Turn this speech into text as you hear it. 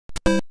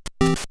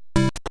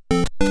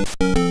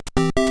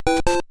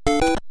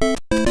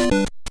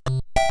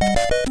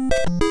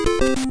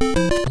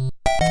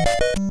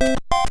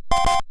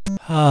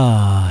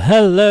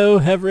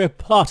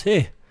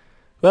everybody.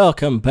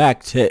 Welcome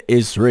back to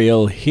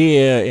Israel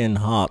here in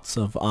Hearts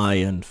of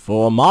Iron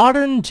for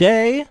modern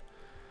day.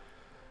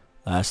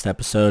 Last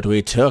episode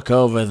we took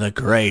over the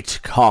Great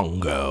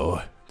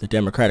Congo, the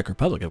Democratic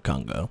Republic of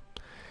Congo.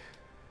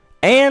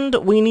 And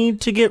we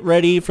need to get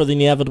ready for the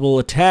inevitable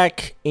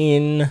attack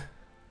in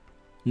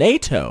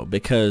NATO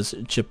because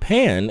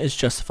Japan is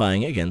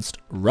justifying against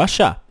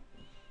Russia.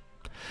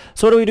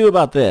 So what do we do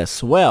about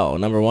this? Well,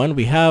 number one,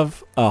 we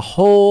have a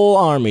whole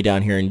army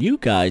down here, and you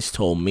guys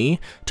told me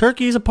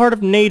Turkey is a part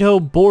of NATO,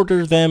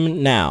 border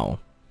them now.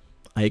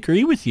 I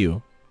agree with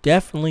you.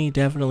 Definitely,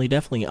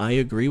 I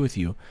agree with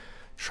you.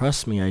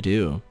 Trust me, I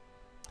do.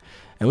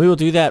 And we will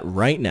do that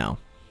right now.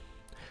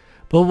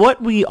 But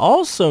what we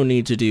also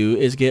need to do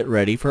is get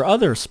ready for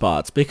other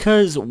spots,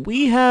 because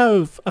we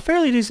have a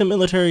fairly decent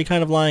military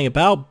kind of lying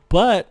about,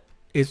 but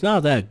it's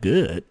not that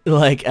good.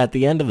 Like, at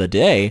the end of the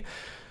day,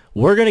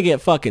 we're going to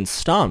get fucking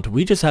stomped.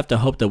 We just have to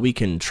hope that we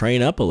can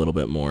train up a little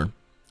bit more.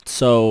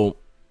 So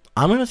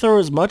I'm going to throw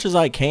as much as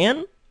I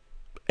can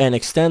and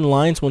extend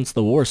lines once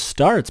the war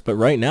starts. But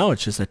right now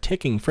it's just a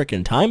ticking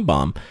frickin' time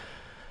bomb.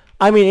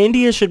 I mean,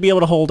 India should be able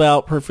to hold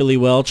out perfectly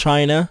well.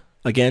 China,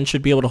 again,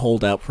 should be able to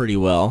hold out pretty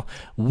well.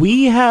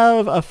 We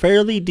have a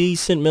fairly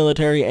decent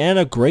military and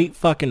a great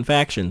fucking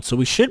faction. So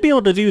we should be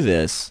able to do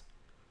this.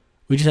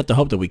 We just have to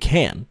hope that we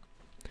can.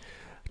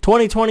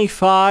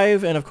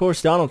 2025, and of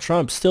course Donald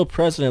Trump still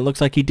president.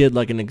 Looks like he did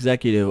like an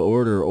executive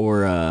order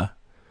or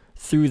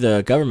threw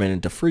the government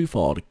into free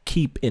fall to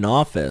keep in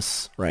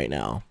office right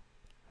now.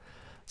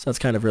 So that's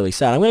kind of really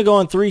sad. I'm going to go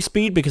on 3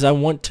 speed because I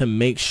want to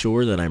make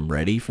sure that I'm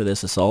ready for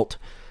this assault.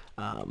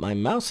 My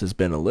mouse has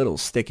been a little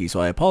sticky,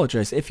 so I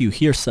apologize if you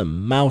hear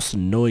some mouse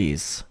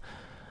noise.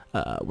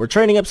 We're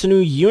training up some new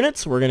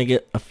units. We're going to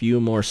get a few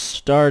more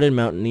started.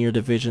 Mountaineer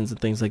divisions and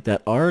things like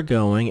that are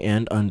going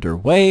and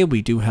underway.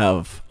 We do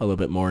have a little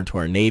bit more into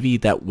our navy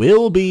that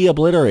will be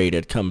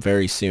obliterated come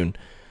very soon.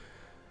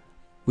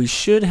 We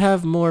should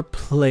have more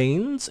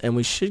planes, and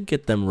we should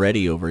get them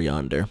ready over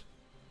yonder.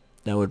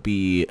 That would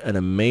be an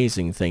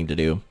amazing thing to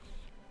do.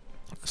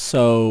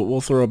 So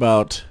we'll throw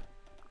about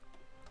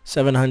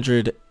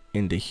 700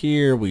 into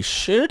here. We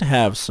should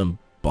have some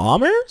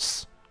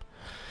bombers.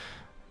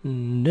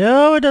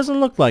 No, it doesn't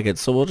look like it,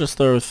 so we'll just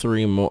throw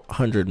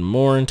 300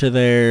 more into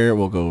there.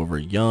 We'll go over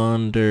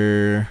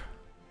yonder.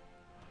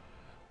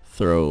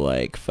 Throw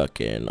like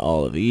fucking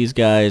all of these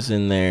guys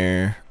in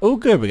there. Oh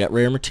good, we got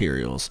rare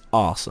materials.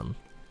 Awesome.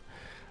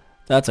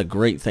 That's a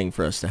great thing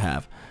for us to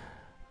have.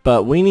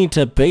 But we need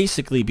to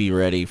basically be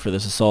ready for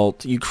this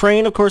assault.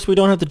 Ukraine, of course, we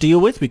don't have to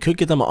deal with. We could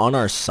get them on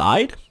our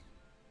side.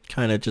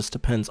 Kind of just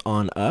depends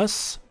on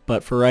us.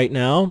 But for right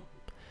now,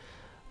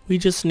 we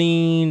just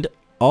need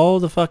all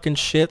the fucking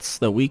shits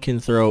that we can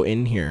throw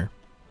in here.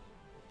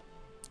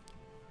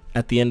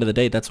 At the end of the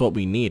day, that's what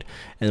we need.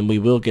 And we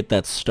will get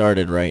that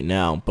started right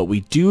now. But we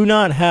do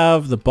not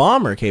have the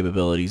bomber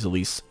capabilities, at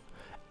least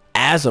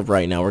as of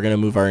right now. We're going to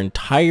move our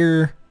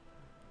entire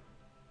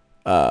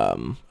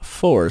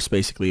force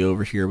basically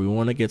over here. We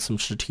want to get some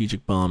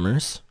strategic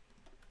bombers.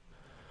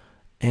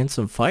 And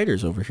some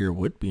fighters over here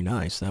would be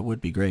nice. That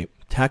would be great.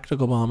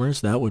 Tactical bombers,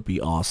 that would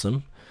be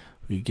awesome.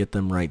 We get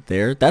them right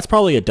there. That's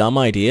probably a dumb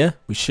idea.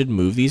 We should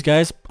move these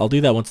guys. I'll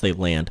do that once they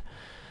land.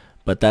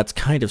 But that's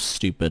kind of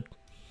stupid.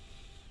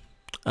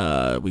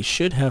 We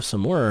should have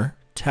some more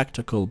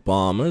tactical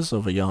bombers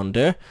over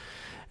yonder.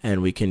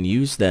 And we can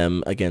use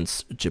them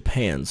against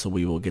Japan. So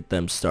we will get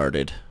them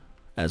started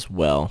as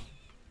well.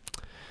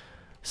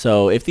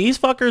 So if these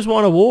fuckers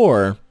want a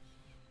war,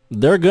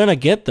 they're gonna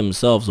get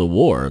themselves a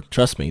war.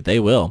 Trust me, they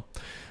will.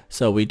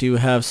 So we do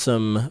have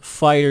some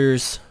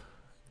fighters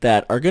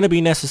that are going to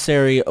be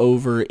necessary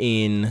over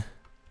in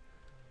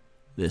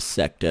this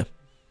sector.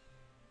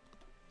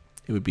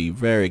 It would be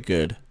very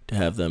good to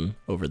have them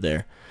over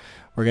there.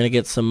 We're going to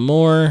get some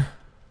more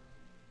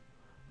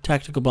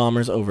tactical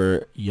bombers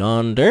over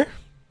yonder.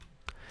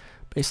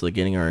 Basically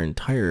getting our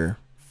entire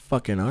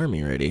fucking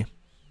army ready.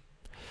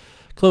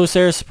 Close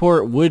air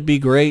support would be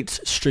great.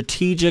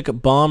 Strategic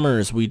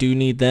bombers, we do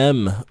need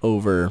them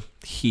over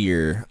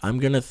here. I'm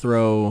going to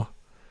throw...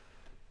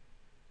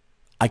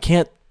 I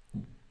can't...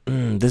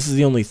 this is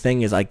the only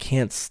thing is I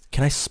can't...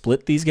 Can I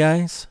split these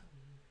guys?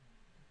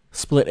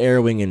 Split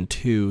air wing in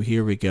 2.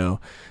 Here we go.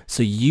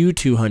 So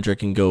U-200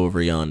 can go over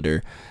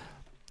yonder.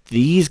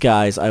 These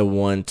guys I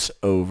want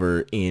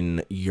over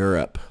in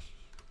Europe.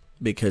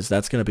 Because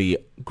that's going to be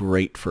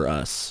great for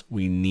us.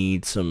 We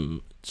need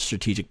some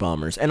strategic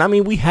bombers. And I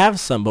mean, we have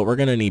some, but we're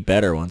going to need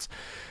better ones.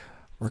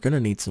 We're going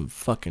to need some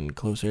fucking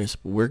close air.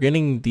 We're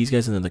getting these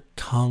guys into the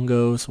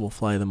Congo, so we'll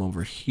fly them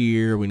over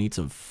here. We need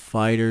some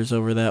fighters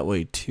over that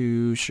way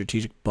too.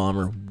 Strategic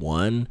bomber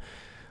 1.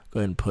 Go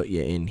ahead and put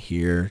you in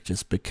here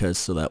just because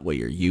so that way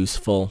you're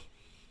useful.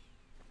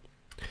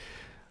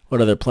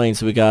 What other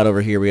planes do we got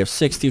over here? We have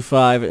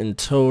 65 in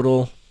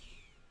total.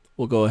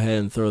 We'll go ahead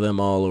and throw them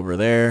all over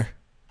there.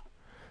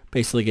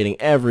 Basically getting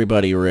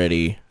everybody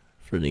ready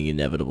for the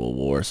inevitable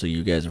war. So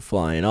you guys are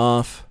flying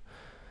off.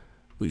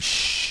 We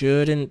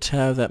shouldn't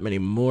have that many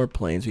more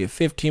planes. We have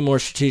 15 more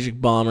strategic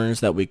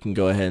bombers that we can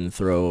go ahead and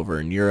throw over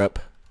in Europe.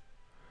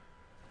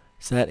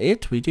 Is that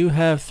it? We do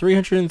have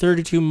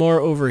 332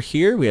 more over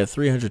here. We have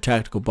 300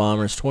 tactical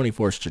bombers,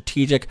 24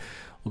 strategic.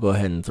 We'll go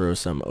ahead and throw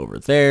some over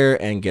there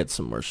and get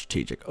some more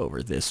strategic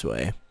over this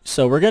way.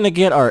 So we're going to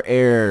get our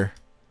air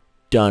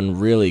done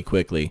really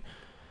quickly,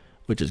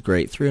 which is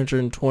great.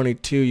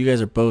 322. You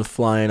guys are both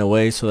flying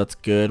away, so that's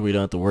good. We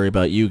don't have to worry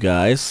about you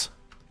guys.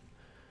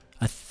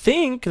 I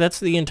think that's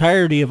the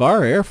entirety of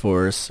our Air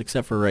Force,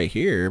 except for right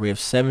here. We have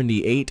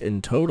 78 in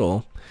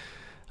total.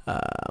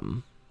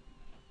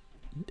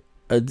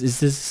 Does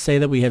this say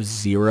that we have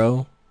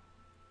 0?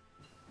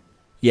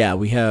 Yeah,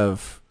 we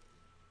have,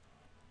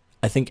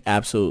 I think,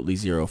 absolutely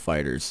 0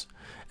 fighters.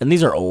 And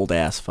these are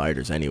old-ass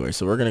fighters anyway,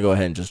 so we're going to go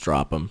ahead and just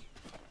drop them.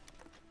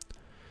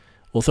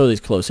 We'll throw these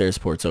close air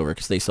supports over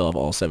because they still have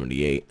all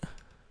 78.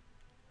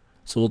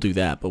 So we'll do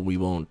that, but we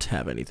won't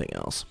have anything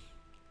else.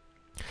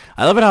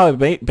 I love it how I've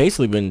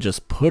basically been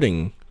just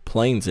putting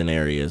planes in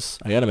areas.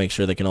 I gotta make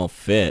sure they can all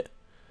fit.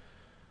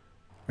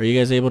 Are you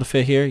guys able to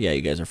fit here? Yeah,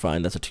 you guys are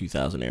fine. That's a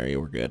 2,000 area.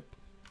 We're good.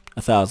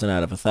 1,000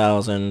 out of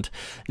 1,000.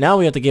 Now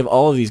we have to give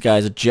all of these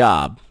guys a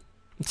job.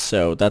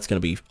 So that's gonna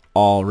be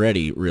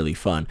already really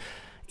fun.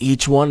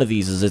 Each one of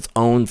these is its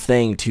own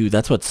thing too.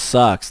 That's what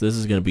sucks. This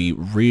is gonna be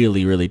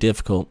really, really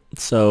difficult.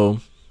 So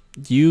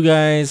you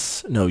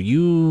guys, no,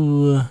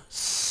 you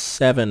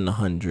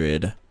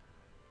 700.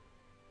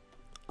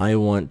 I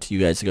want you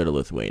guys to go to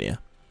Lithuania.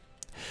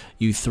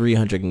 You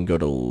 300 can go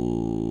to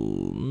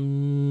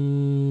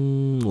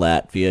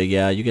Latvia.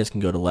 Yeah, you guys can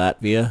go to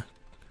Latvia.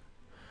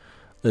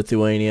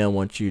 Lithuania, I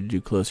want you to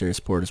do close air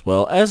support as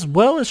well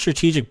as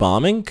strategic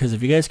bombing, because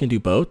if you guys can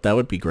do both, that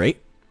would be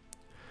great.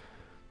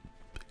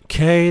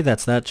 Okay,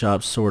 that's that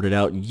job sorted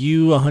out.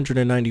 You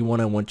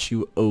 191, I want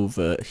you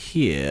over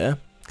here,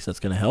 because that's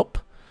going to help.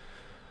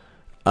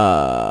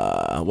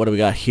 What do we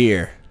got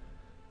here?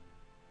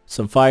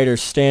 Some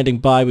fighters standing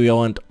by. We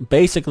want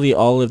basically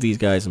all of these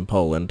guys in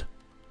Poland.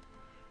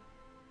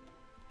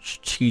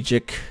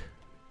 Strategic.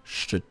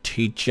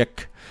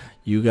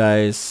 You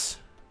guys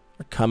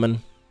are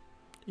coming.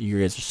 You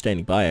guys are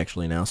standing by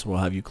actually now, so we'll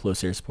have you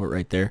close air support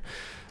right there.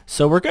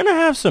 So we're going to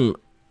have some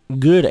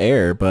good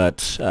air,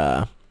 but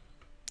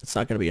it's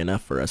not going to be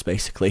enough for us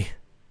basically.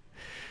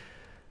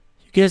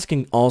 You guys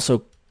can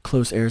also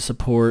close air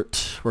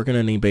support. We're going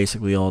to need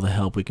basically all the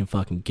help we can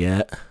fucking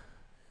get.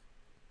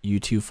 You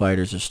 2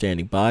 fighters are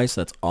standing by, so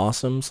that's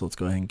awesome. So let's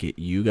go ahead and get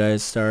you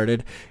guys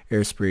started.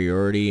 Air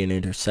superiority and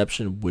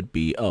interception would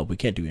be... Oh, we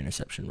can't do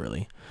interception,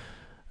 really.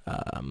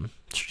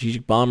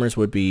 Strategic bombers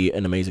would be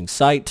an amazing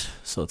sight,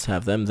 so let's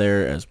have them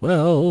there as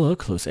well.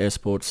 Close air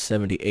support,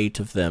 78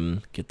 of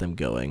them. Get them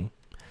going.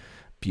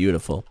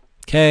 Beautiful.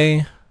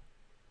 Okay.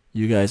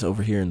 You guys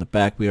over here in the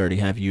back, we already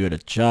have you at a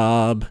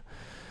job.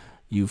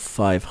 You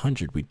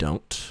 500, we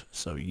don't.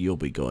 So you'll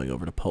be going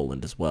over to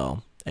Poland as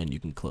well, and you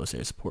can close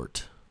air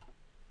support.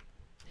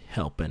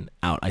 Helping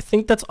out. I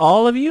think that's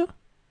all of you.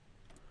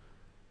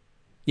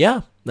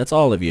 Yeah, that's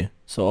all of you.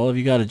 So all of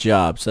you got a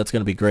job, so that's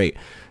going to be great.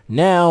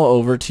 Now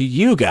over to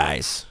you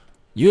guys.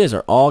 You guys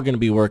are all going to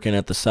be working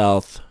at the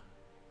south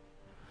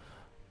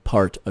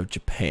part of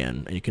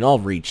Japan, and you can all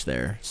reach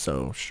there.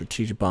 So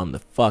strategic bomb the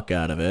fuck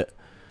out of it.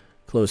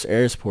 Close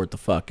air support the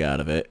fuck out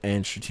of it,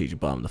 and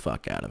strategic bomb the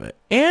fuck out of it.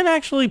 And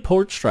actually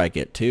port strike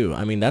it too.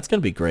 I mean, that's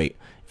going to be great.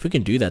 If we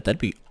can do that, that'd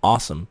be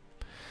awesome.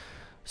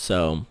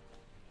 So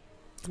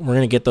we're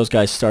going to get those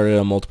guys started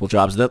on multiple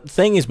jobs. The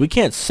thing is, we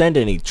can't send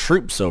any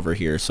troops over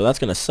here, so that's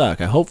going to suck.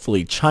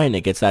 Hopefully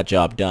China gets that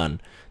job done.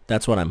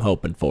 That's what I'm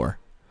hoping for.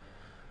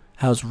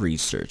 How's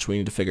research? We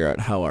need to figure out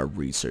how our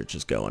research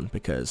is going,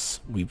 because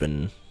we've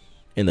been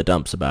in the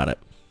dumps about it.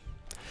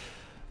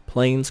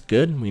 Planes,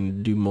 good. We need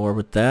to do more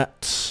with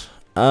that.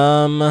 We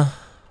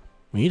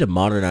need to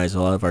modernize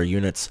a lot of our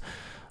units.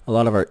 A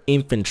lot of our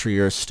infantry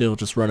are still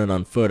just running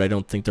on foot. I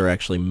don't think they're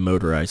actually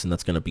motorized, and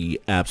that's going to be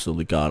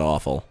absolutely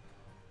god-awful.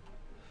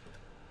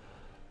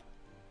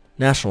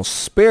 National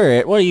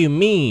spirit? What do you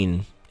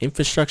mean?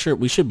 Infrastructure?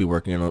 We should be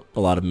working on a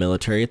lot of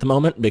military at the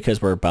moment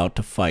because we're about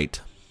to fight.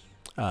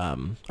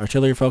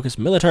 Artillery focus,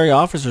 military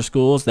officer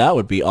schools. That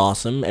would be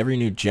awesome. Every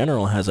new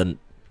general has a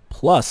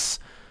plus.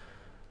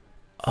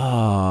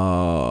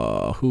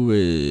 Who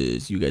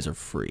is... You guys are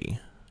free.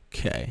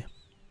 Okay.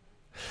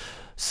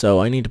 So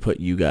I need to put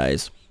you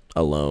guys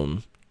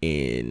alone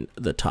in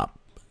the top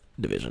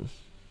division.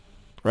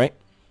 Right?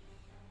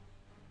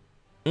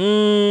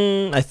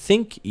 I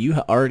think you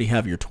already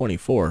have your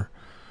 24.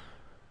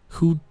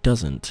 Who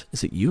doesn't?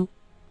 Is it you?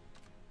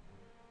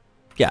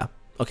 Yeah.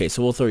 Okay,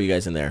 so we'll throw you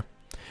guys in there.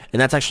 And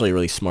that's actually a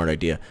really smart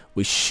idea.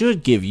 We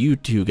should give you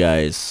 2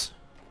 guys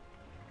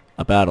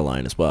a battle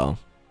line as well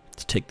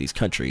to take these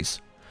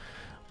countries.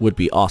 Would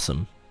be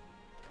awesome.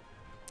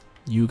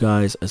 You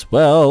guys as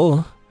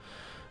well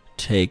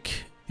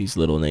take these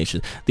little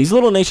nations. These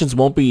little nations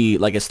won't be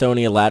like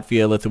Estonia,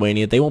 Latvia,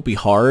 Lithuania. They won't be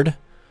hard.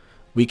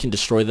 We can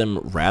destroy them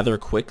rather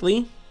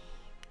quickly.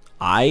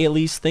 I at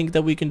least think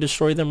that we can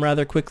destroy them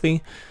rather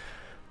quickly.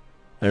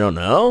 I don't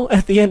know.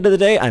 At the end of the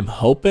day, I'm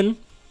hoping.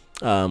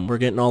 We're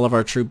getting all of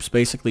our troops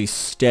basically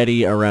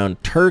steady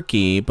around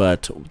Turkey,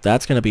 but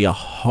that's going to be a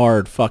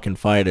hard fucking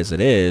fight as it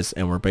is,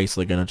 and we're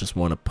basically going to just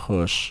want to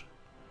push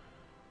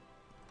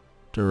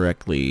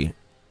directly,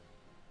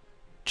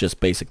 just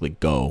basically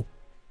go.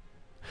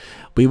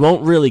 We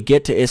won't really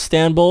get to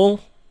Istanbul.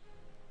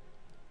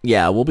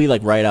 Yeah, we'll be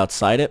like right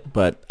outside it,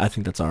 but I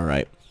think that's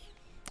alright.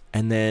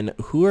 And then,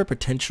 who are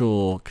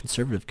potential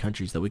conservative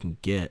countries that we can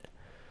get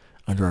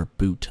under our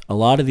boot? A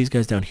lot of these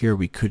guys down here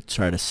we could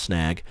try to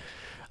snag.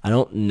 I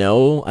don't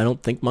know. I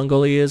don't think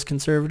Mongolia is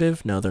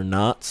conservative. No, they're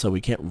not, so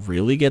we can't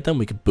really get them.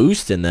 We could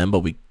boost in them, but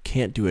we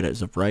can't do it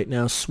as of right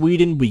now.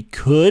 Sweden, we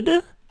could.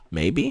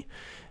 Maybe.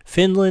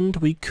 Finland,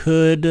 we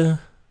could.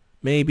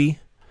 Maybe.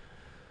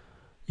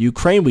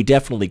 Ukraine, we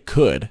definitely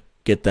could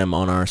get them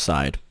on our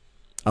side.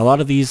 A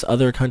lot of these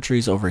other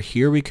countries over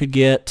here we could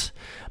get.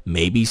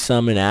 Maybe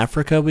some in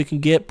Africa we can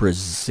get.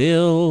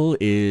 Brazil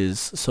is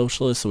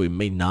socialist, so we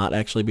may not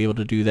actually be able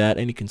to do that.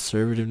 Any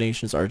conservative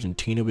nations,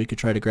 Argentina we could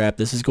try to grab.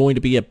 This is going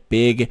to be a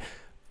big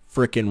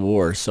frickin'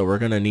 war, so we're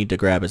going to need to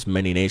grab as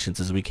many nations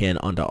as we can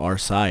onto our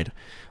side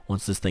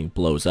once this thing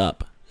blows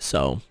up.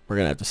 So we're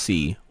going to have to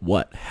see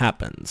what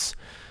happens.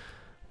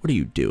 What are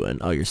you doing?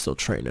 Oh, you're still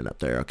training up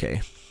there.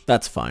 Okay,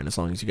 that's fine as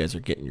long as you guys are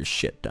getting your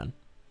shit done.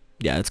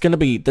 Yeah, it's going to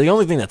be, the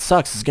only thing that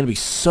sucks is it's going to be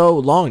so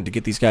long to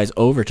get these guys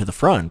over to the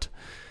front.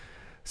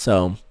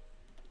 So,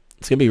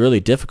 it's going to be really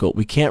difficult.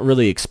 We can't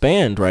really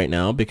expand right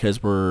now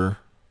because we're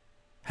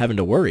having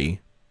to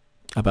worry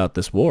about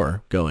this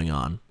war going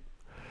on.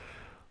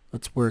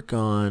 Let's work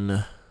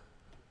on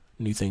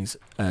new things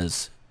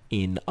as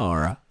in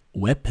our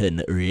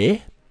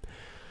weaponry.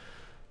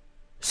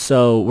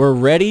 So, we're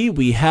ready.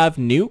 We have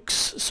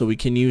nukes, so we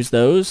can use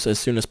those as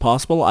soon as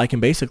possible. I can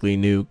basically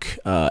nuke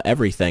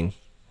everything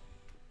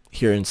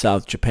here in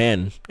South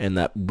Japan, and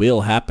that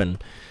will happen.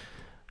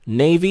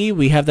 Navy,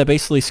 we have that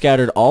basically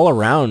scattered all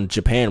around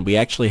Japan. We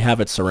actually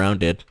have it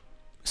surrounded,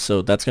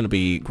 so that's going to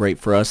be great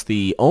for us.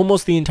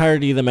 Almost the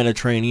entirety of the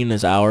Mediterranean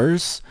is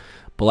ours.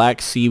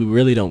 Black Sea we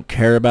really don't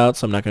care about,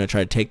 so I'm not going to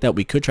try to take that.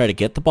 We could try to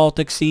get the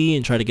Baltic Sea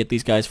and try to get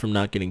these guys from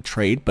not getting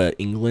trade, but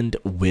England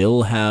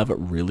will have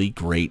really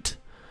great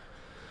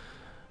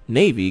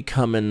Navy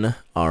coming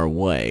our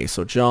way.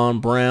 So John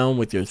Brown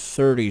with your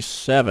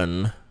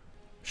 37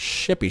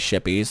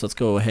 shippies, let's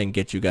go ahead and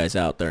get you guys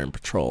out there and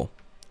patrol.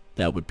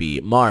 That would be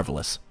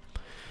marvelous.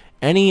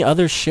 Any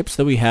other ships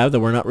that we have that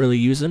we're not really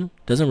using?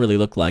 Doesn't really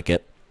look like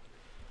it.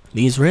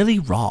 The Israeli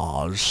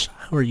Raj,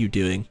 how are you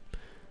doing?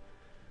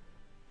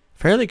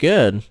 Fairly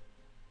good.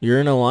 You're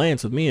in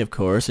alliance with me, of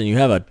course, and you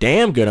have a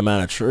damn good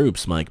amount of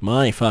troops, Mike.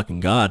 My fucking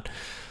god.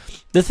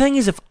 The thing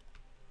is,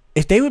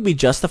 if they would be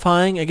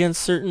justifying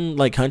against certain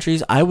like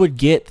countries, I would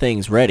get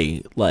things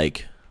ready.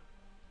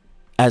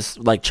 As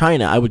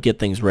China, I would get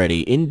things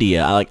ready.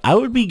 India, I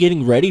would be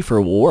getting ready for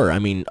war. I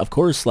mean, of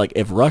course, like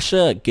if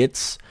Russia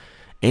gets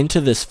into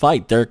this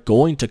fight, they're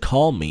going to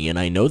call me, and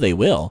I know they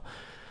will.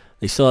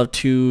 They still have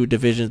 2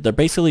 divisions. They're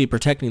basically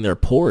protecting their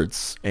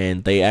ports,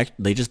 and they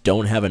just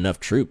don't have enough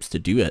troops to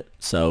do it.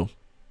 So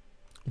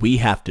we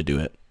have to do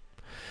it.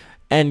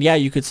 And yeah,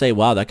 you could say,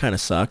 wow, that kind of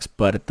sucks.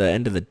 But at the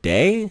end of the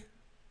day,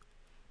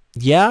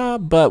 yeah,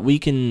 but we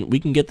can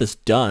get this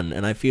done.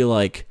 And I feel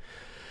like,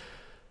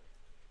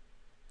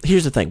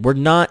 here's the thing. We're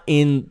not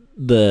in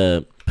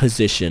the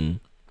position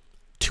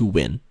to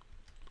win.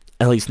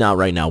 At least not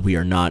right now. We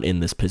are not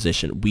in this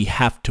position. We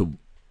have to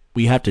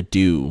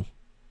do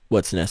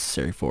what's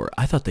necessary for it.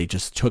 I thought they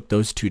just took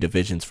those 2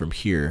 divisions from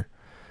here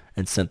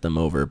and sent them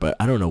over, but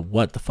I don't know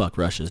what the fuck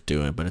Russia's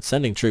doing, but it's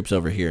sending troops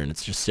over here and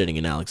it's just sitting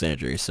in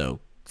Alexandria, so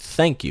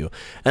thank you.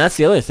 And that's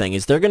the other thing,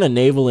 is they're going to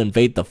naval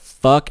invade the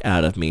fuck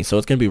out of me, so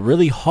it's going to be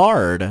really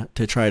hard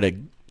to try to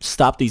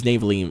stop these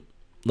naval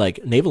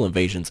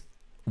invasions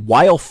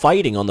while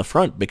fighting on the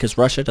front because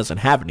Russia doesn't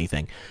have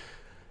anything.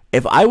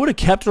 If I would have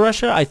kept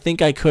Russia, I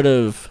think I could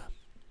have...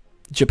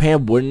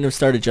 Japan wouldn't have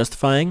started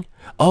justifying.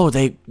 Oh,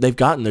 they've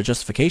gotten their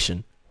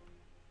justification.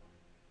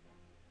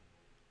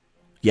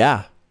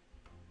 Yeah.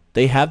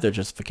 They have their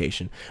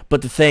justification.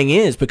 But the thing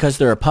is, because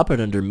they're a puppet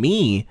under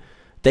me,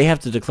 they have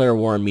to declare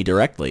war on me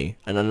directly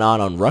and not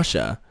on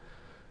Russia.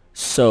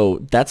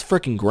 So that's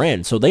freaking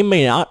grand. So they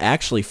may not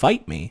actually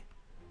fight me.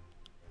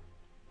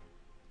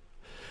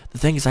 The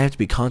thing is, I have to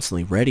be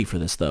constantly ready for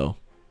this, though.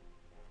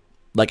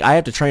 Like, I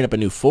have to train up a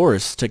new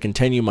force to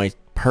continue my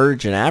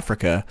purge in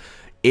Africa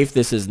if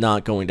this is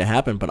not going to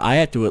happen. But I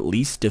have to at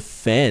least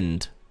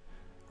defend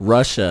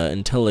Russia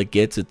until it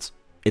gets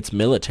its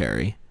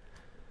military.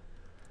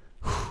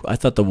 I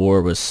thought the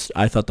war was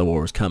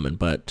coming,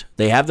 but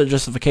they have their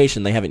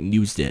justification. They haven't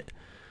used it,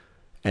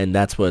 and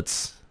that's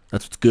what's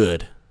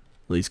good. At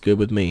least good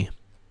with me.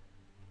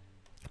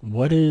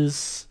 What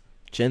is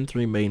Gen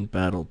 3 main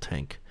battle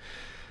tank?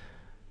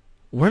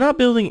 We're not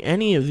building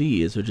any of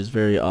these, which is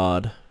very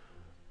odd,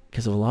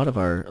 because a lot of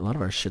our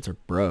shits are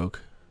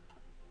broke.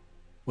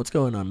 What's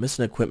going on?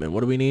 Missing equipment. What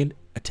do we need?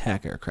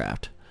 Attack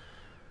aircraft.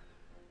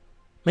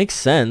 Makes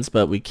sense,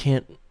 but we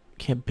can't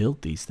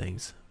build these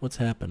things. What's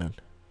happening?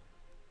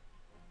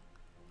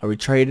 Are we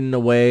trading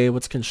away?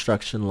 What's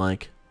construction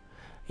like?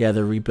 Yeah,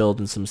 they're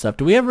rebuilding some stuff.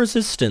 Do we have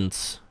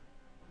resistance?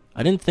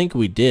 I didn't think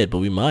we did, but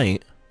we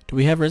might. Do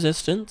we have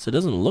resistance? It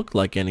doesn't look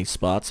like any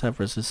spots have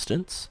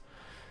resistance.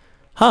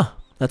 Huh,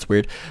 that's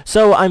weird.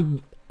 So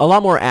I'm a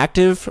lot more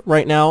active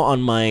right now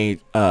on my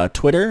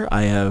Twitter.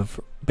 I have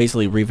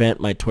basically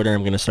revamped my Twitter.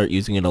 I'm going to start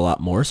using it a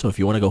lot more. So if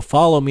you want to go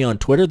follow me on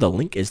Twitter, the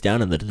link is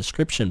down in the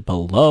description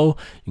below.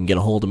 You can get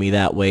a hold of me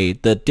that way.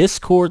 The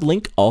Discord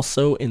link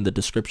also in the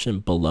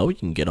description below. You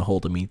can get a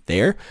hold of me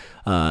there.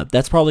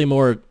 That's probably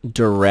more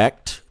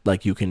direct.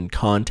 Like you can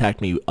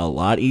contact me a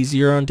lot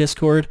easier on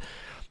Discord.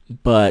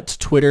 But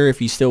Twitter,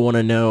 if you still want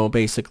to know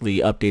basically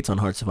updates on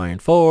Hearts of Iron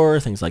 4,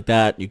 things like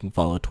that, you can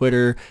follow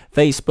Twitter.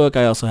 Facebook,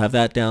 I also have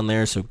that down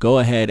there. So go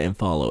ahead and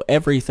follow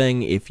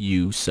everything if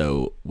you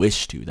so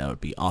wish to. That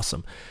would be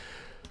awesome.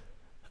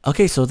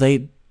 Okay, so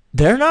they're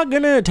not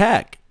going to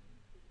attack.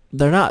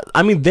 They're not.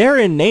 I mean, they're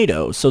in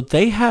NATO, so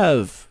they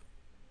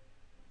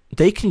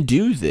can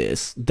do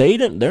this.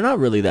 They're not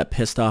really that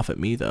pissed off at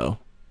me, though.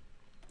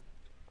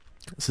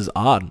 This is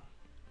odd.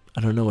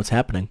 I don't know what's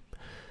happening.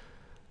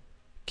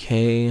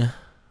 Okay,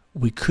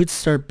 we could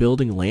start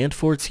building land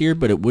forts here,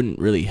 but it wouldn't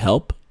really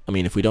help. I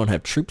mean, if we don't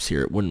have troops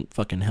here, it wouldn't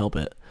fucking help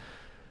it.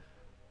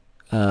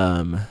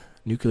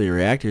 Nuclear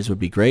reactors would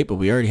be great, but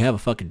we already have a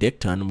fucking dick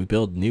ton, and we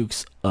build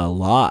nukes, a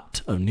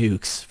lot of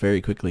nukes,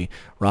 very quickly.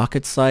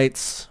 Rocket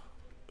sites,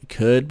 we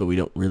could, but we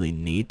don't really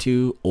need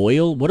to.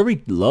 Oil, what are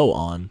we low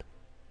on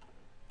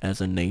as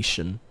a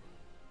nation?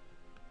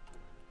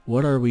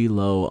 What are we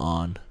low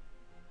on?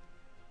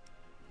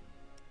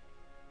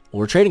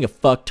 We're trading a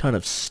fuck ton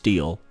of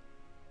steel,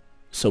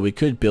 so we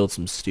could build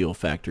some steel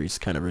factories to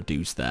kind of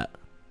reduce that.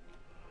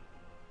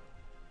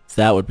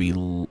 That would be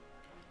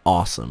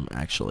awesome,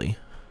 actually.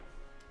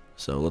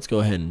 So let's go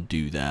ahead and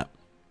do that.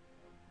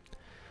 A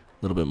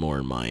little bit more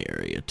in my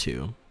area,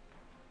 too.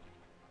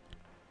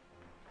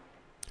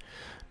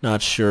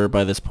 Not sure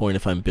by this point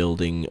if I'm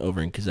building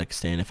over in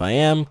Kazakhstan. If I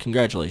am,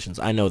 congratulations.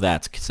 I know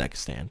that's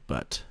Kazakhstan,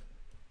 but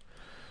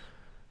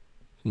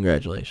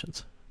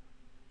congratulations.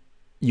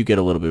 You get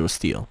a little bit of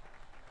steel.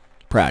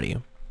 Proud of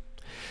you.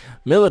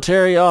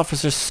 Military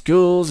officer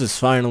schools is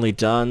finally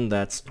done.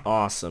 That's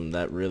awesome.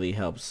 That really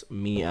helps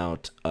me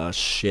out a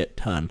shit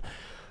ton.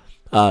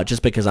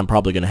 Just because I'm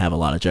probably going to have a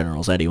lot of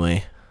generals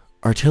anyway.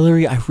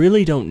 Artillery, I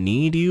really don't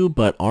need you,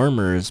 but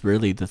armor is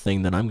really the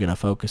thing that I'm going to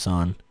focus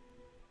on.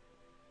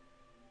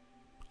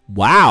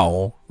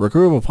 Wow.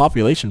 Recruitable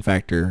population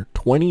factor,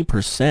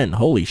 20%.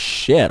 Holy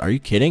shit. Are you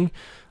kidding?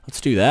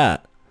 Let's do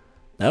that.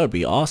 That would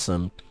be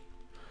awesome.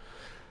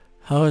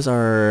 How is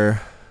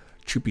our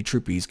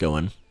troopies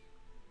going?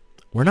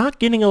 We're not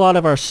getting a lot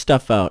of our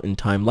stuff out in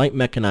time. Light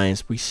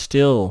mechanized, we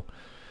still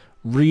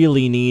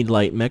really need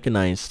light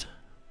mechanized.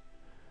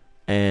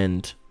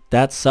 And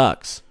that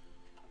sucks.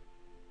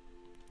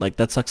 Like,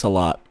 that sucks a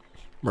lot.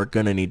 We're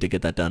gonna need to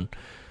get that done.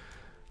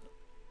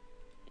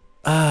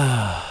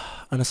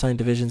 Unassigned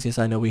divisions, yes,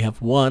 I know we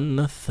have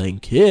one.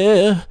 Thank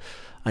you.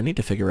 I need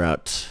to figure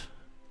out...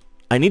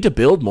 I need to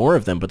build more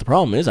of them, but the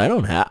problem is I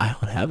don't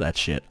have that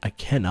shit. I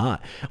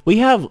cannot. We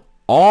have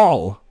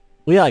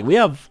we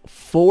have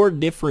 4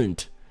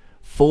 different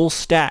full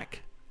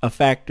stack of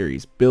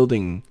factories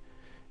building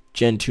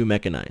Gen 2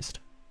 mechanized.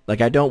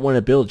 Like, I don't want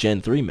to build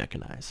Gen 3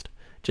 mechanized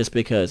just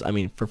because, I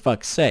mean, for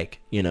fuck's sake,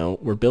 you know,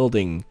 we're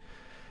building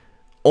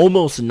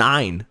almost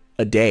 9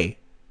 a day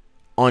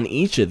on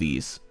each of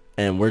these,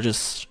 and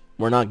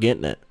we're not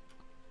getting it.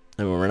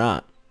 I mean, we're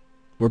not.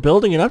 We're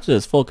building it up to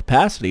its full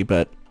capacity,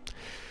 but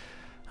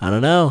I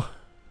don't know.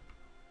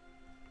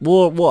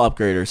 We'll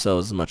upgrade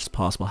ourselves as much as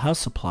possible. How's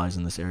supplies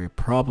in this area?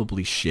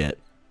 Probably shit.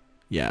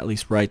 Yeah, at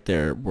least right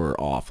there, we're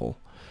awful.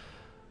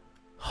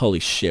 Holy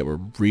shit,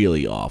 we're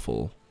really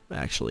awful,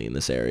 actually, in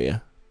this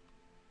area.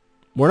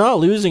 We're not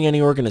losing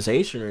any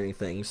organization or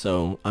anything,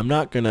 so I'm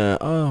not gonna...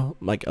 Oh,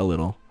 like a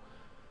little.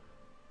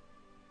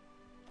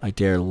 I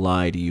dare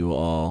lie to you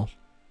all.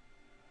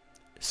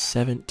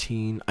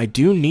 17. I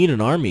do need an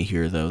army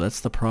here, though.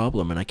 That's the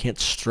problem, and I can't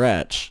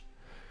stretch.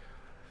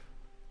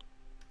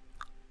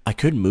 I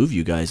could move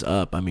you guys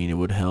up. I mean, it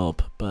would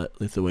help, but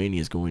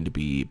Lithuania is going to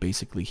be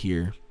basically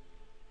here.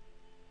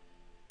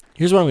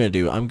 Here's what I'm going to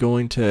do. I'm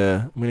going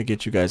to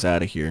get you guys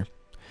out of here.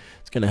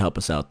 It's going to help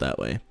us out that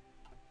way.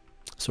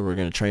 So we're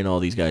going to train all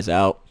these guys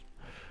out.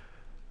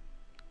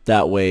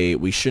 That way,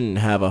 we shouldn't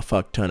have a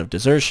fuck ton of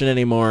desertion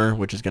anymore,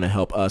 which is going to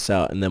help us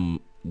out. And then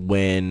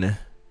when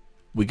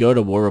we go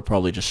to war, we'll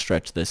probably just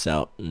stretch this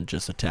out and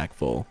just attack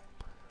full.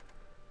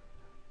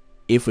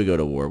 If we go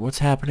to war. What's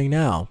happening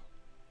now?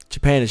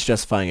 Japan is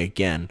justifying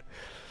again.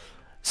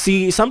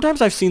 See,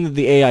 sometimes I've seen that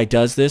the AI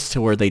does this to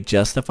where they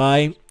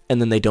justify and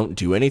then they don't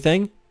do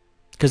anything.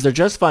 Because they're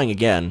justifying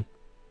again.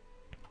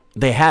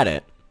 They had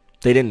it.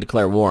 They didn't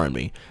declare war on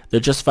me. They're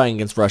justifying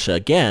against Russia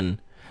again.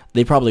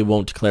 They probably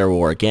won't declare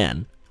war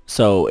again.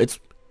 So it's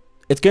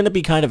going to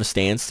be kind of a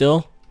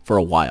standstill for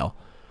a while.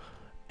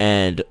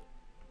 And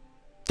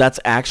that's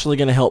actually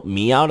going to help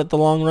me out at the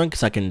long run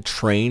because I can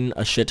train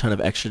a shit ton of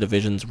extra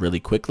divisions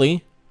really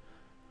quickly.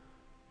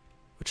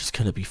 Which is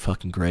going to be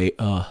fucking great.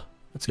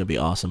 That's going to be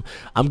awesome.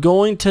 I'm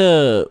going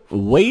to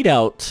wait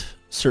out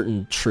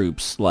certain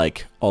troops,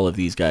 like all of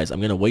these guys. I'm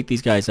going to wait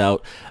these guys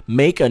out,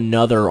 make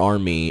another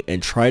army,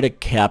 and try to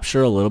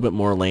capture a little bit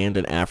more land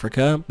in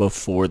Africa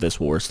before this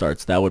war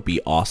starts. That would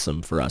be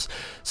awesome for us.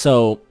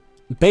 So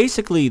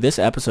basically, this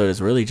episode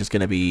is really just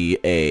going to be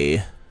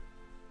a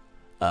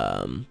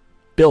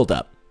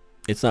build-up.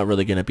 It's not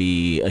really going to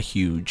be a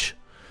huge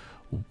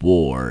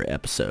war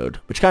episode,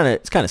 which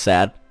it's kind of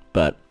sad,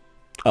 but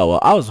oh well.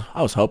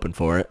 I was hoping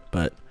for it,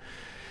 but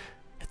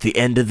at the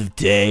end of the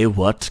day,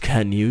 what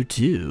can you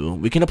do?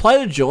 We can apply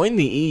to join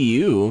the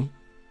EU,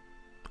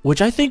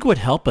 which I think would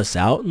help us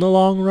out in the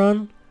long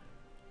run.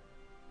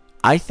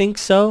 I think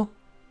so.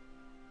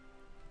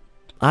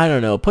 I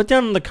don't know. Put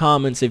down in the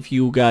comments if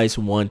you guys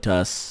want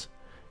us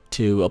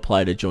to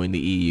apply to join the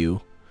EU.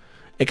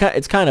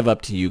 It's kind of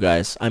up to you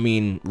guys. I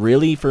mean,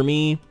 really, for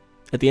me,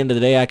 at the end of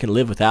the day, I can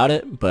live without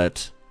it,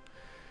 but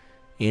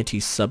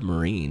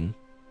anti-submarine,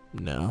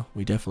 no.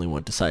 We definitely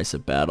want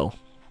decisive battle.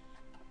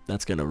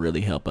 That's going to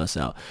really help us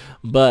out.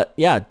 But,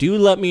 yeah, do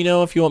let me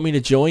know if you want me to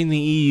join the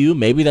EU.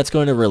 Maybe that's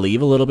going to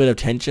relieve a little bit of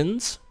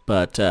tensions,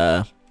 but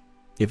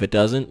if it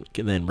doesn't,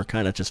 then we're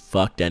kind of just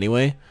fucked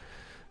anyway.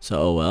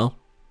 So, oh well.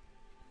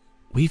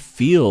 We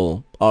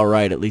feel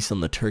alright, at least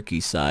on the Turkey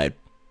side.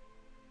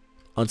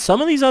 On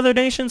some of these other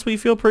nations, we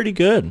feel pretty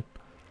good.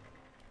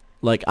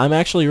 Like, I'm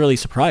actually really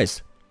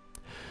surprised.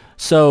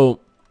 So,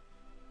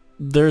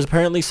 there's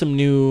apparently some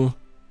new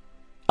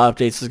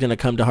updates that's going to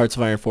come to Hearts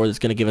of Iron 4 that's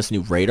going to give us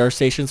new radar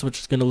stations, which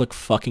is going to look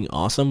fucking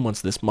awesome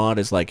once this mod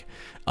is, like,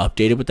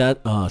 updated with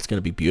that. Oh, it's going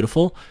to be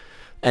beautiful.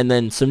 And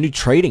then some new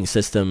trading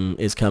system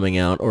is coming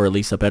out, or at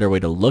least a better way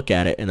to look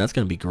at it, and that's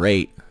going to be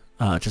great.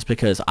 Just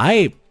because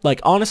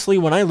honestly,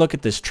 when I look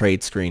at this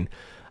trade screen,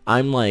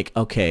 I'm like,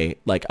 okay,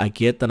 like, I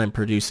get that I'm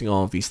producing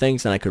all of these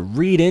things, and I could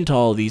read into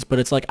all of these, but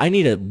it's like, I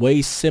need a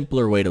way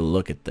simpler way to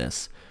look at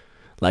this.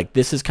 Like,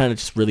 this is kind of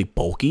just really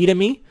bulky to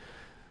me.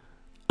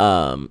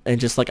 And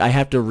just, like, I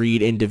have to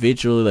read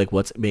individually, like,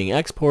 what's being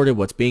exported,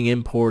 what's being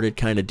imported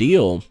kind of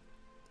deal.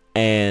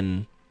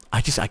 And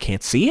I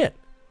can't see it.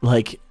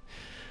 Like,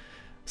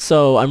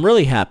 so I'm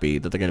really happy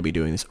that they're going to be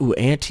doing this. Ooh,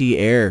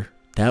 anti-air.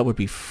 That would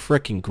be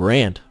freaking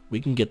grand.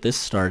 We can get this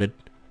started.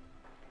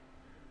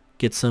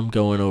 Get some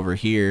going over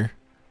here.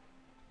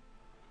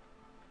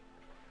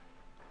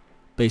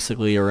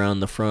 Basically around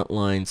the front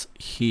lines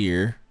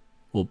here.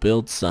 We'll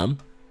build some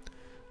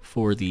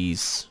for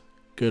these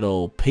good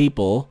old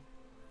people.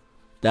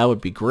 That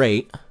would be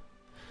great.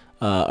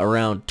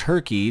 Around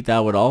Turkey, that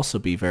would also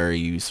be very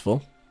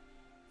useful.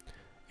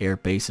 Air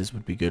bases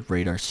would be good.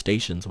 Radar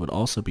stations would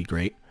also be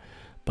great.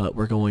 But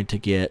we're going to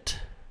get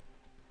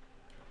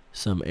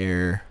some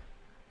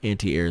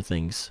anti-air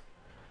things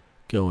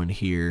going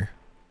here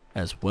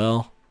as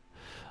well.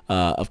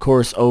 Of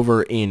course,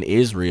 over in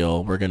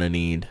Israel, we're going to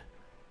need...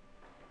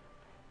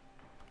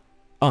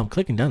 Oh, I'm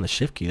clicking down the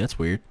shift key. That's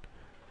weird.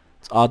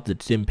 It's odd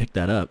that it didn't pick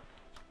that up.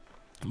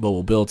 But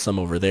we'll build some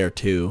over there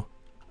too.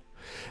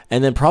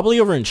 And then probably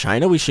over in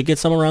China, we should get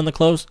some around the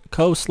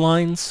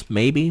coastlines.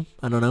 Maybe.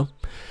 I don't know.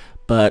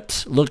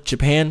 But look,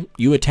 Japan,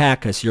 you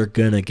attack us, you're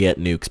going to get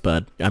nukes,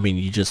 bud. I mean,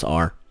 you just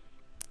are.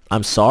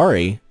 I'm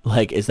sorry.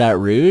 Like, is that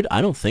rude?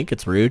 I don't think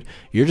it's rude.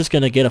 You're just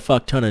going to get a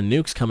fuck ton of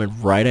nukes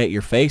coming right at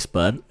your face,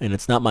 bud. And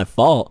it's not my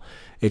fault.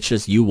 It's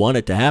just you want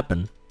it to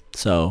happen.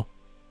 So,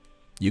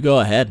 you go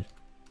ahead.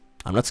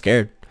 I'm not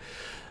scared.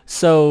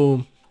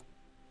 So,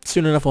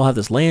 soon enough we'll have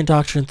this land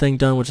doctrine thing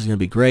done, which is going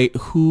to be great.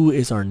 Who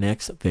is our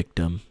next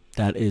victim?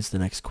 That is the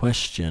next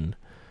question.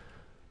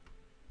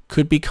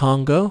 Could be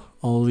Congo.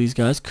 All of these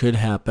guys could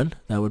happen.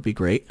 That would be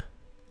great.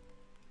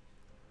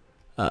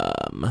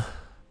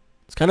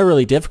 It's kind of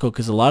really difficult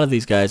because a lot of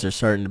these guys are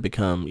starting to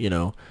become, you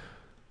know,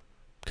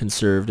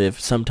 conservative,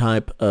 some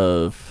type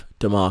of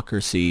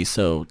democracy.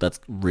 So that's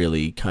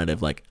really kind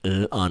of like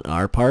on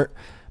our part.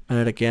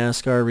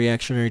 Madagascar,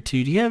 reactionary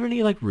 2. Do you have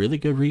any like really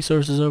good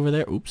resources over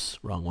there? Oops,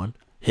 wrong one.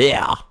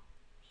 Yeah.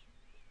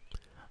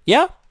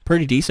 Yeah,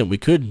 pretty decent. We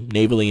could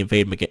navally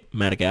invade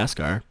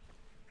Madagascar.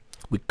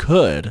 We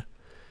could.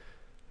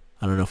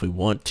 I don't know if we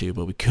want to,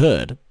 but we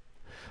could.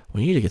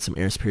 We need to get some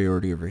air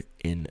superiority over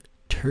in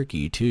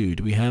Turkey too.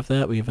 Do we have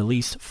that? We have at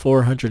least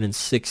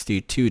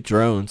 462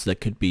 drones that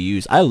could be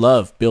used. I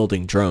love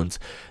building drones.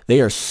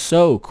 They are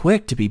so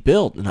quick to be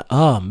built. And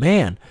oh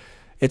man,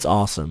 it's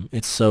awesome.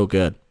 It's so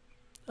good.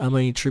 How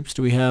many troops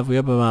do we have? We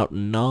have about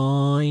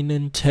 9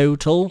 in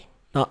total.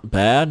 Not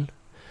bad.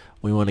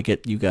 We want to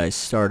get you guys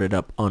started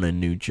up on a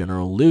new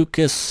General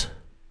Lucas.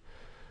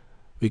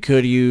 We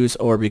could use,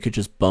 or we could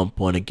just bump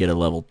one and get a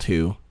level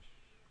 2.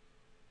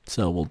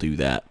 So we'll do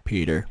that.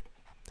 Peter,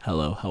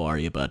 hello, how are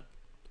you, bud?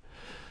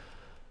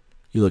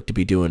 You look to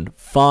be doing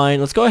fine.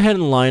 Let's go ahead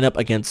and line up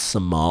against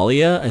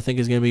Somalia. I think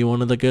is going to be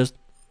one of the good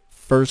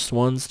first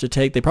ones to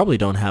take. They probably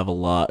don't have a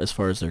lot as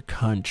far as their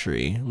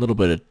country. A little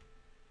bit of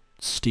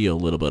steel, a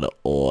little bit of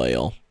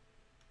oil.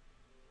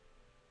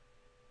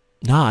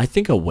 Nah, I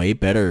think a way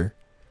better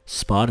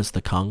spot is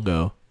the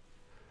Congo.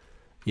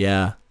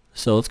 Yeah,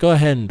 so let's go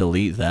ahead and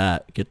delete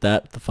that. Get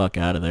that the fuck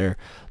out of there.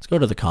 Let's go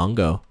to the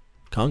Congo.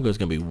 Congo's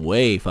gonna be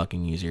way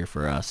fucking easier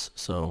for us.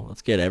 So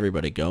let's get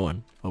everybody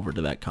going over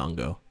to that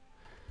Congo.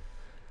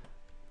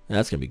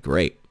 That's gonna be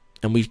great.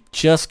 And we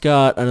just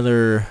got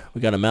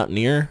we got a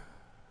mountaineer.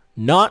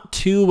 Not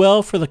too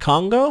well for the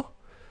Congo,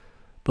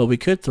 but we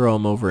could throw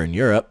him over in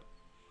Europe.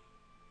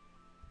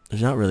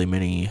 There's not really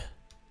many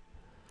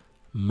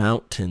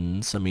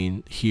mountains. I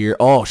mean, here.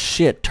 Oh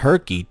shit,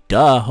 Turkey.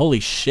 Duh. Holy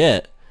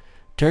shit.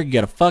 Turkey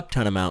got a fuck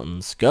ton of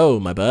mountains. Go,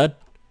 my bud.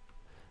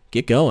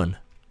 Get going.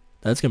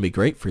 That's going to be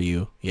great for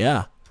you.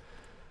 Yeah.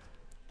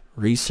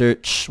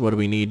 Research. What do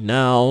we need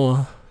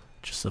now?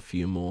 Just a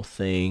few more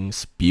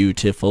things.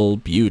 Beautiful,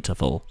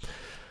 beautiful.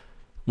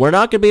 We're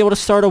not going to be able to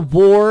start a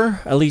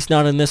war. At least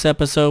not in this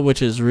episode,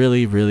 which is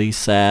really, really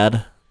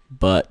sad.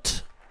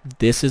 But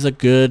this is a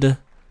good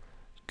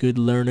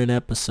learning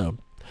episode.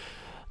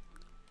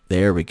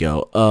 There we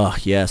go.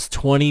 Yes.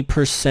 20%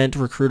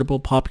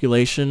 recruitable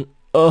population.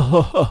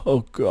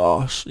 Oh,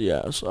 gosh.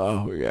 Yes.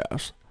 Oh,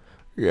 yes.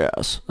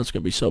 Yes, that's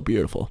going to be so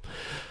beautiful.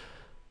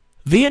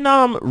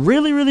 Vietnam,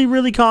 really, really,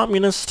 really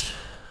communist.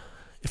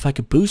 If I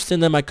could boost in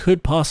them, I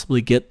could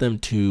possibly get them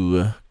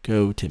to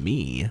go to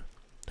me.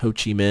 Ho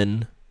Chi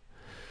Minh.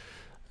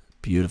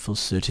 Beautiful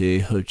city,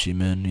 Ho Chi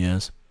Minh,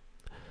 yes.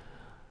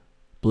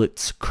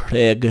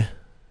 Blitzkrieg.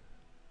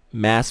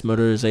 Mass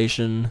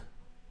motorization.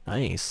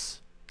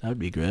 Nice. That would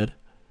be good.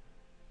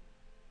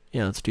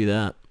 Yeah, let's do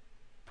that.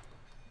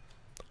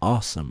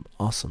 Awesome,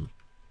 awesome.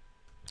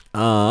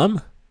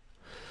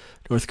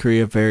 North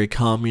Korea, very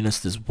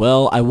communist as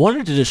well. I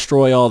wanted to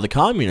destroy all the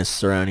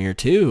communists around here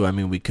too. I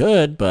mean, we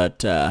could, but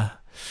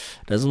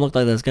doesn't look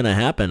like that's going to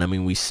happen. I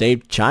mean, we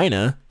saved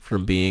China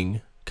from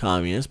being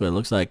communist, but it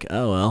looks like,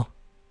 oh well.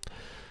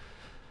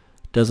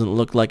 Doesn't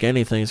look like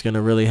anything's going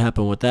to really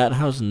happen with that.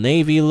 How's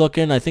Navy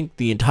looking? I think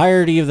the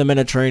entirety of the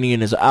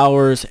Mediterranean is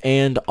ours,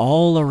 and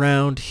all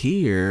around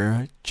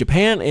here,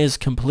 Japan is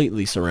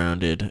completely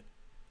surrounded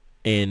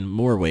in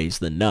more ways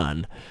than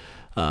none.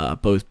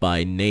 Both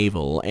by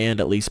naval and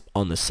at least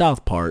on the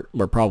south part,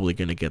 we're probably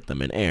going to get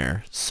them in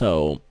air.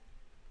 So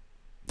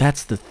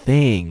that's the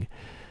thing.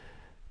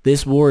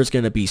 This war is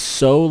going to be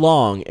so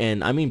long,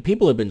 and I mean,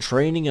 people have been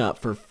training up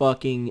for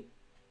fucking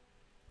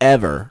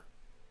ever.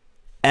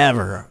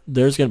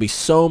 There's going to be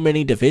so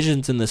many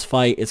divisions in this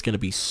fight. It's going to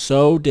be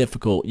so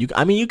difficult.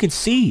 I mean, you can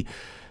see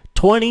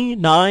 20,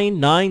 9,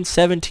 9,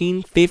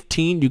 17,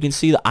 15. You can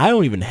see that I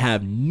don't even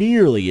have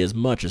nearly as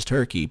much as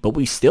Turkey, but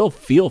we still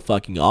feel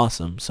fucking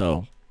awesome.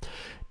 So,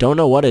 don't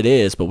know what it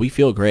is, but we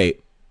feel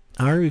great.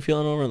 How are we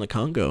feeling over in the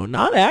Congo?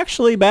 Not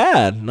actually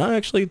bad. Not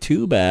actually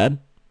too bad.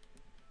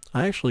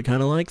 I actually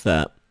kind of like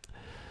that.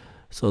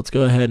 So, let's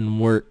go ahead and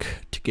work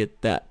to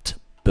get that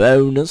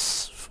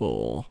bonus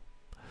for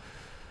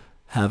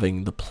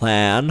having the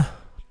plan.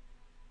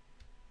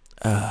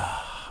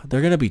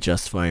 They're going to be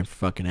just fine for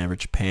fucking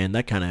average Japan.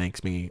 That kind of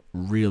makes me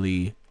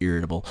really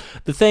irritable.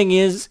 The thing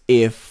is,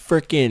 if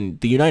frickin'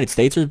 the United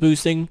States was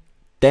boosting,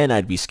 then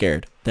I'd be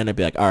scared. Then I'd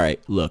be like,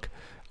 alright, look,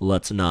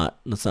 let's not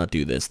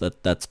do this.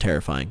 That's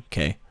terrifying,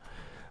 okay?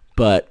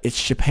 But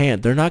it's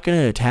Japan. They're not going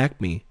to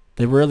attack me.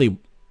 They're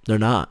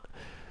not.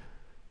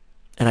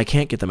 And I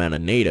can't get them out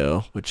of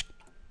NATO, which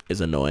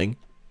is annoying.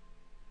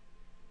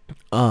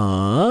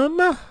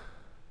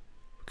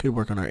 Could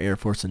work on our Air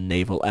Force and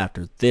Naval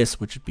after this,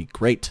 which would be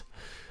great.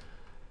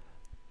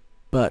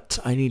 But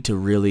I need to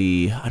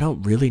I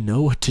don't really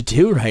know what to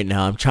do right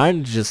now. I'm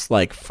trying to just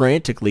like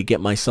frantically get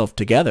myself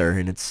together,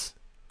 and it's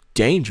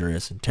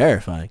dangerous and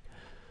terrifying.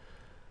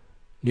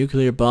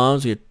 Nuclear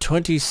bombs, we have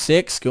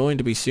 26, going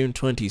to be soon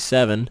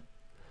 27.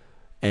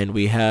 And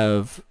we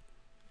have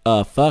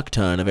a fuck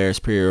ton of air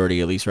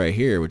superiority, at least right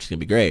here, which is going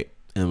to be great.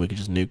 And we can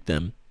just nuke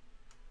them,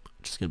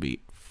 which is going to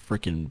be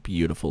freaking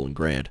beautiful and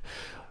grand.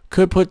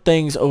 Could put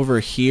things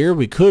over here.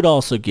 We could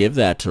also give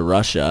that to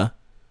Russia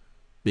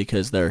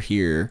because they're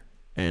here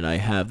and I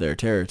have their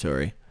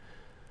territory.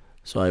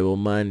 So I will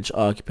manage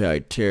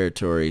occupied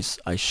territories.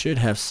 I should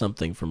have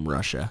something from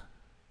Russia.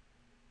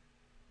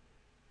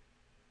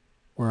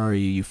 Where are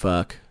you, you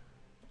fuck?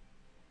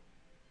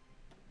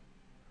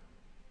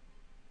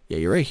 Yeah,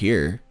 you're right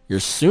here.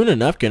 You're soon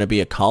enough going to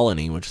be a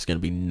colony, which is going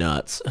to be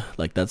nuts.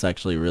 Like, that's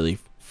actually really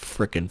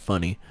freaking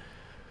funny.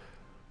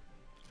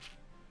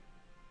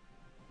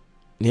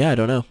 Yeah, I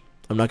don't know.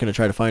 I'm not going to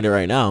try to find it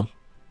right now.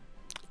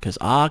 Because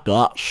I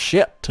got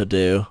shit to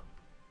do.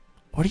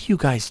 What are you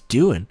guys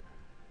doing?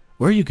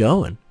 Where are you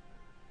going?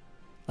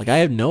 Like, I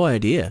have no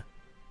idea.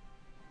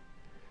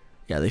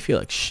 Yeah, they feel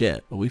like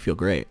shit, but we feel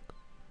great.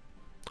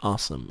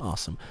 Awesome,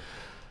 awesome.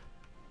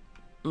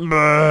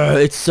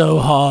 It's so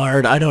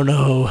hard. I don't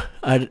know.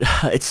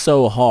 It's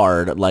so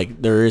hard.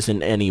 Like, there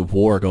isn't any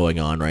war going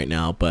on right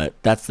now, but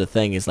that's the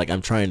thing is, like,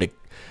 I'm trying to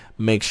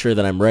make sure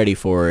that I'm ready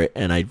for it,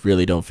 and I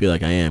really don't feel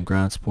like I am.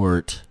 Ground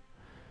support.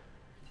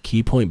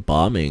 Key point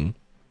bombing.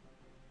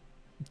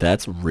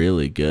 That's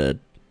really good.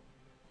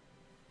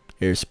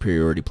 Air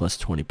superiority plus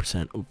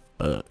 20%. Oh,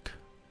 fuck.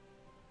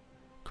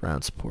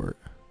 Ground support.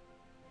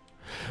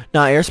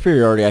 Nah, air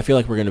superiority, I feel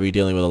like we're going to be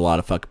dealing with a lot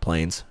of fucking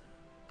planes.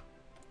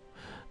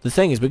 The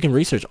thing is, we can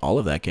research all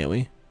of that, can't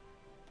we?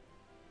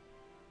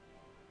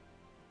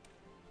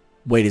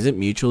 Wait, is it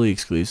mutually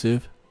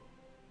exclusive?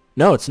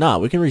 No, it's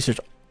not. We can research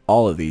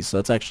all of these, so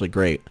that's actually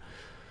great.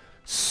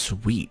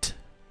 Sweet.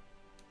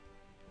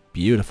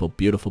 Beautiful,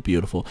 beautiful,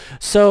 beautiful.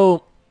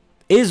 So,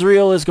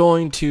 Israel is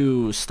going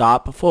to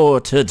stop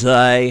for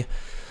today.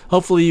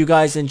 Hopefully you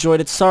guys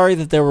enjoyed it. Sorry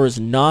that there was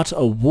not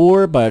a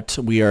war, but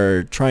we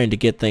are trying to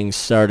get things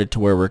started to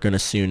where we're going to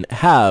soon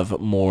have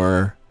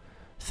more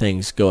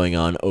things going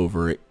on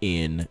over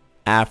in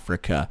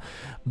Africa.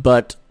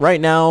 But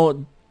right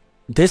now,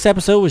 this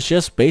episode was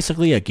just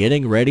basically a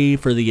getting ready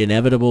for the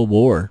inevitable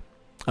war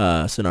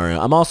scenario.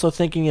 I'm also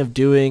thinking of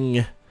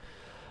doing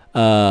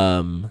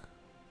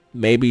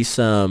maybe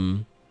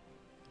some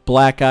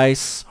Black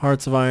Ice,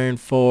 Hearts of Iron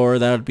 4.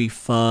 That would be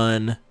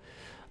fun.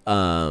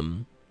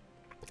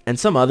 And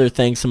some other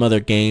things, some other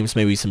games,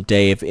 maybe some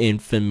Day of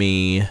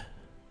Infamy.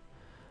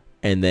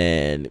 And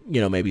then, you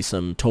know, maybe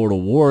some Total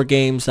War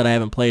games that I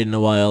haven't played in a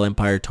while,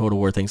 Empire, Total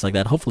War, things like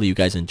that. Hopefully you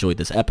guys enjoyed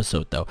this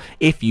episode, though.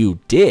 If you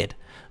did,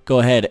 go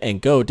ahead and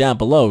go down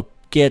below,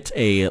 get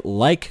a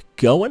like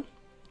going,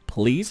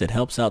 please. It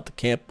helps out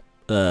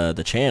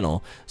the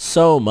channel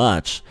so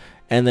much.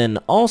 And then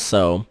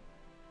also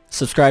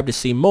subscribe to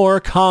see more.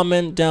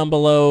 Comment down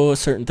below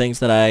certain things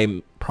that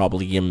I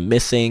probably am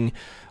missing,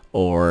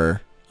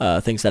 or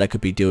things that I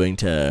could be doing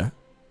to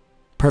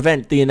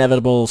prevent the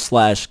inevitable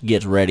 /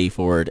 get ready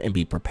for it and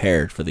be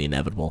prepared for the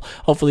inevitable.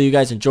 Hopefully you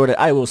guys enjoyed it.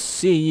 I will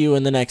see you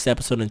in the next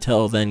episode.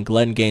 Until then,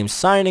 Glenn Games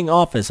signing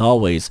off as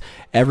always.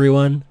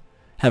 Everyone,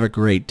 have a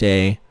great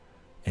day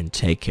and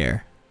take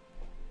care.